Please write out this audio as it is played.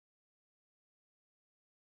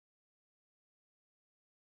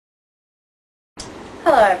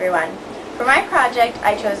Hello everyone. For my project,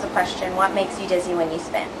 I chose the question, what makes you dizzy when you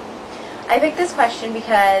spin? I picked this question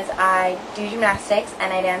because I do gymnastics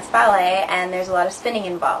and I dance ballet and there's a lot of spinning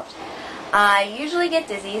involved. I usually get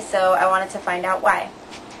dizzy, so I wanted to find out why.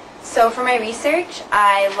 So for my research,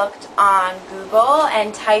 I looked on Google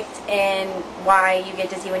and typed in why you get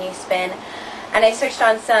dizzy when you spin, and I searched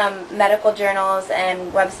on some medical journals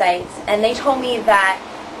and websites, and they told me that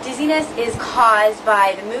dizziness is caused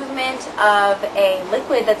by the movement of a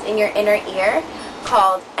liquid that's in your inner ear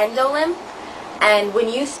called endolymph, and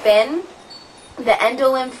when you spin, the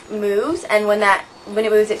endolymph moves, and when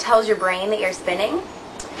it moves, it tells your brain that you're spinning.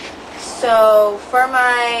 So for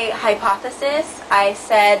my hypothesis, I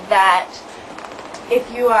said that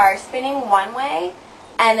if you are spinning one way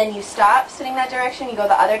and then you stop spinning that direction, you go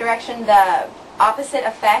the other direction, the opposite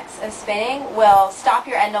effects of spinning will stop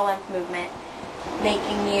your endolymph movement,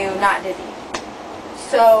 making you not dizzy.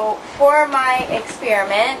 So for my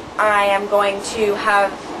experiment, I am going to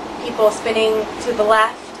have people spinning to the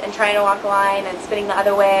left and trying to walk the line and spinning the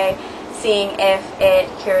other way, seeing if it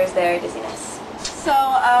cures their dizziness. So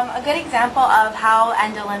a good example of how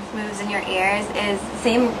endolymph moves in your ears is the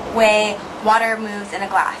same way water moves in a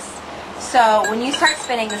glass. So when you start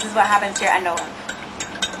spinning, this is what happens to your endolymph.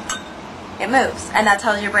 It moves, and that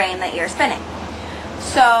tells your brain that you're spinning.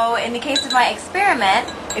 So in the case of my experiment,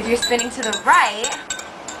 if you're spinning to the right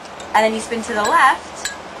and then you spin to the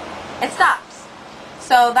left, it stops.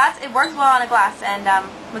 So it works well on a glass, and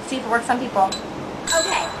let's see if it works on people.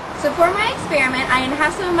 Okay, so for my experiment, I'm going to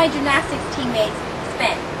have some of my gymnastics teammates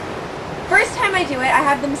spin. First time I do it, I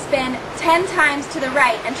have them spin 10 times to the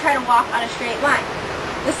right and try to walk on a straight line.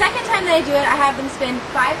 The second time that I do it, I have them spin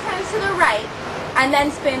 5 times to the right and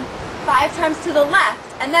then spin 5 times to the left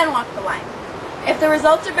and then walk the line. If the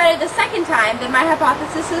results are better the second time, then my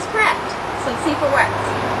hypothesis is correct. So let's see if it works.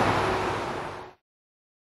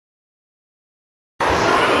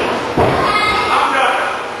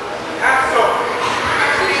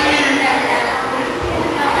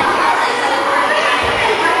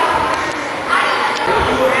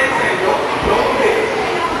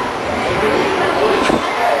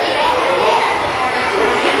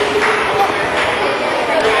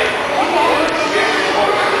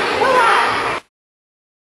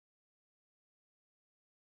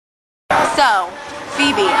 So,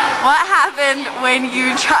 Phoebe, what happened when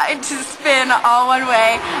you tried to spin all one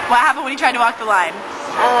way? What happened when you tried to walk the line?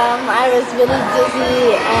 I was really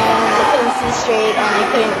dizzy and I couldn't see straight and I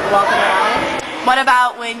couldn't walk on the line. What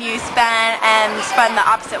about when you spun the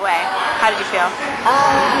opposite way? How did you feel?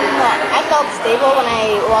 I felt stable when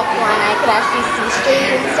I walked the line. I could actually see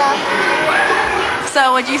straight and stuff. So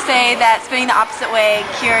would you say that spinning the opposite way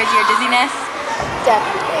cures your dizziness?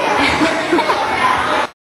 Definitely.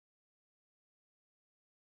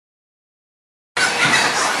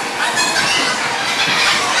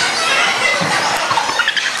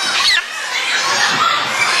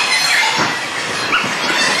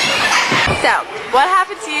 So, what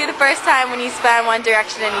happened to you the first time when you spun one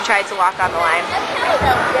direction and you tried to walk on the line? I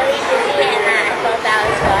felt really dizzy and I felt that I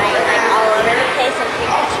was going like all over the place and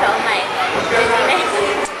couldn't control my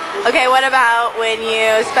dizziness. Okay, what about when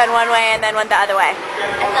you spun one way and then went the other way?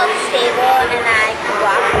 I felt stable and I could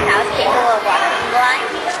walk and I was capable of walking the line.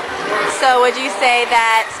 So would you say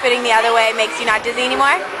that spinning the other way makes you not dizzy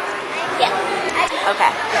anymore? Yes. Okay.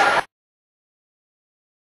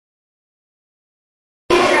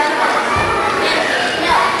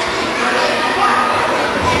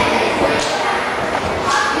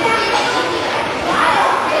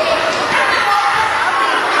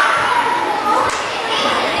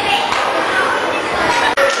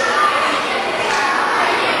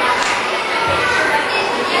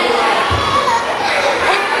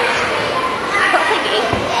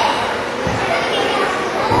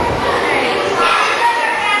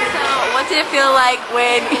 Did it feel like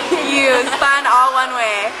when you spun all one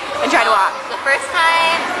way and tried to walk? The first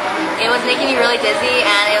time, it was making me really dizzy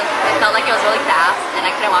and it felt like it was really fast and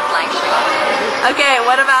I couldn't walk the line straight. Okay,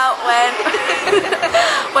 what about when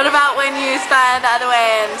you spun the other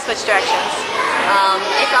way and switched directions?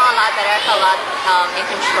 It felt a lot better. I felt a lot in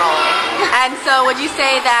control. And so would you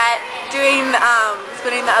say that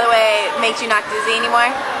spinning the other way makes you not dizzy anymore?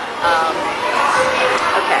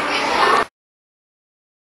 Okay.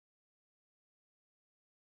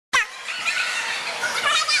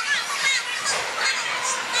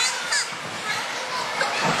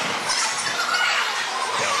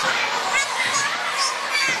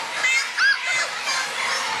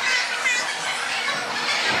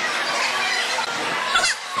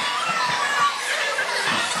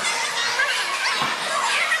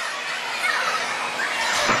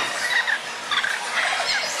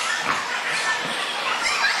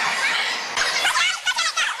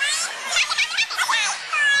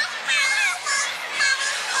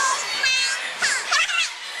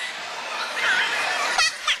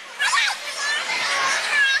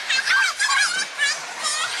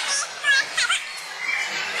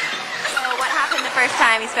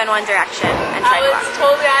 spin one direction and I try to was walk?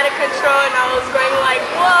 totally out of control and I was going like,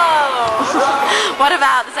 whoa! What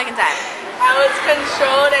about the second time? I was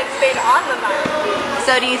controlled and stayed on the line.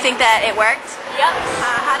 So do you think that it worked? Yep.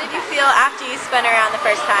 How did you feel after you spun around the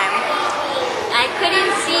first time? I couldn't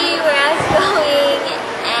see where I was going,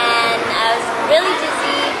 and I was really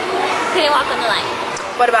dizzy. Couldn't walk on the line.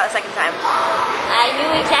 What about the second time? I knew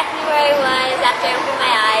exactly where I was after I opened my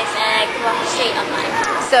eyes, and I could walk straight on the line.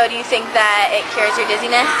 So do you think that it cures your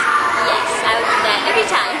dizziness? Yes, I would do that every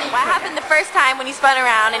time. What happened the first time when you spun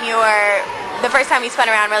around and the first time you spun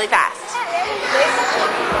around really fast?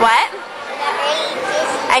 What?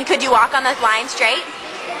 And could you walk on the line straight?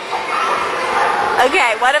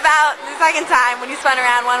 Okay, what about the second time when you spun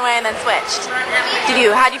around one way and then switched?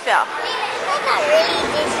 How'd you feel? Not really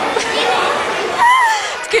dizzy.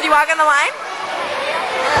 Could you walk on the line?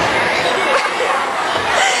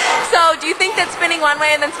 So, do you think that spinning one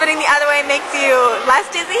way and then spinning the other way makes you less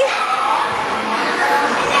dizzy?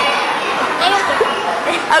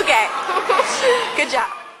 Okay. Good job.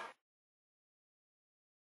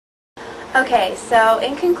 Okay, so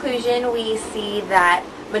in conclusion, we see that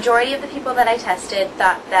majority of the people that I tested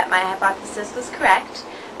thought that my hypothesis was correct,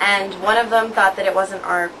 and one of them thought that it wasn't,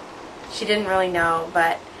 or she didn't really know,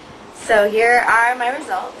 but so here are my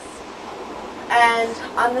results. And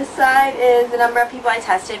on this side is the number of people I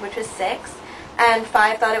tested, which was 6, and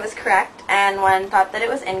 5 thought it was correct, and 1 thought that it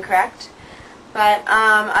was incorrect. But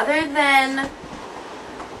other than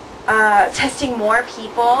testing more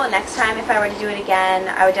people, next time if I were to do it again,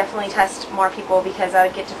 I would definitely test more people because I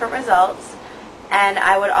would get different results. And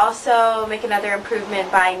I would also make another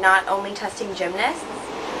improvement by not only testing gymnasts,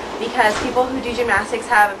 because people who do gymnastics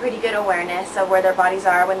have a pretty good awareness of where their bodies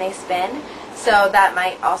are when they spin, so that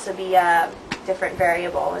might also be a different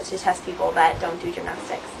variable to test people that don't do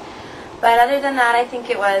gymnastics. But other than that, I think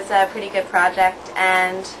it was a pretty good project,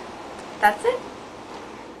 and that's it.